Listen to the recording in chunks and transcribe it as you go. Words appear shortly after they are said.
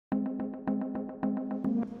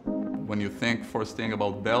When you think first thing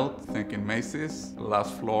about belt, think in Macy's,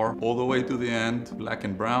 last floor, all the way to the end, black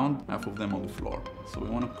and brown, half of them on the floor. So we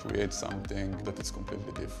want to create something that is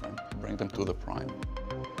completely different, bring them to the prime.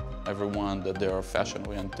 Everyone that they are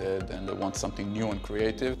fashion-oriented and they want something new and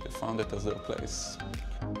creative, they found it as their place.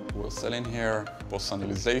 We're selling here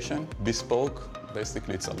personalization, bespoke.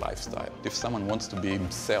 Basically, it's a lifestyle. If someone wants to be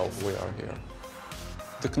himself, we are here.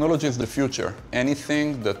 Technology is the future.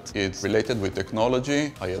 Anything that is related with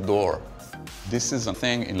technology, I adore. This is a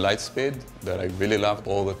thing in Lightspeed that I really love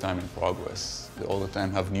all the time in progress. They all the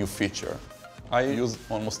time have new feature. I use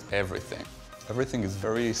almost everything. Everything is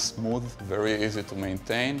very smooth, very easy to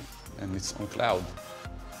maintain, and it's on cloud.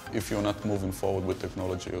 If you're not moving forward with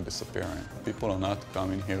technology, you're disappearing. People are not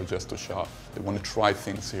coming here just to shop. They want to try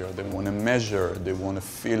things here. They want to measure. They want to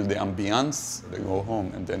feel the ambiance. They go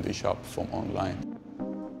home and then they shop from online.